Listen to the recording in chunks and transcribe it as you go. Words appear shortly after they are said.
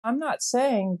I'm not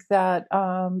saying that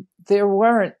there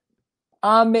weren't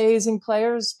amazing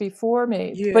players before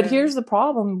me, but Yeah. here's the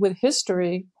problem with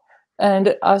history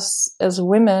and us as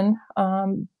women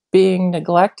being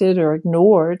neglected or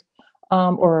ignored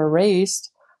or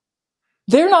erased.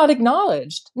 They're not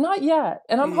acknowledged, not yet.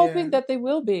 And I'm Yeah. hoping that they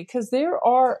will be, because there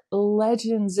are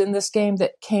legends in this game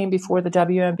that came before the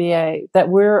WNBA that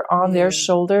we're on their Yeah.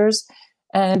 shoulders.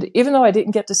 And even though I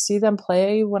didn't get to see them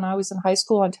play when I was in high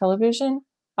school on television,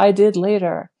 I did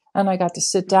later. And I got to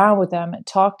sit down with them and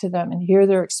talk to them and hear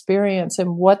their experience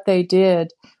and what they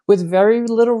did with very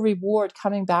little reward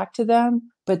coming back to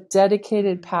them, but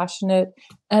dedicated, passionate.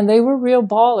 And they were real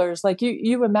ballers. Like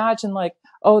you imagine, like,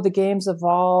 oh, the game's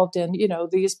evolved, and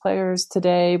these players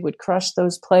today would crush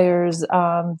those players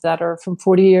that are from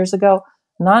 40 years ago.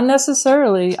 Not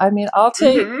necessarily. I mean, I'll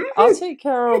take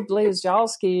Carol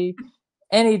Blazejowski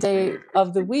any day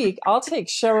of the week. I'll take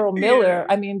Cheryl Yeah. Miller.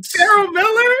 I mean, Cheryl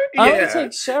Miller? I'm going to Yeah.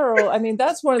 take Cheryl. I mean,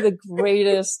 that's one of the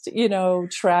greatest,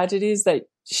 tragedies that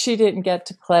she didn't get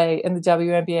to play in the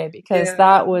WNBA, because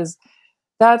Yeah.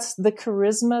 that's the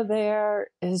charisma there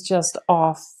is just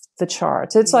off the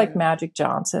charts. It's like Yeah. Magic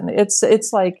Johnson. It's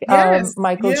like Yes.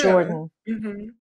 Michael Yeah. Jordan. Hmm.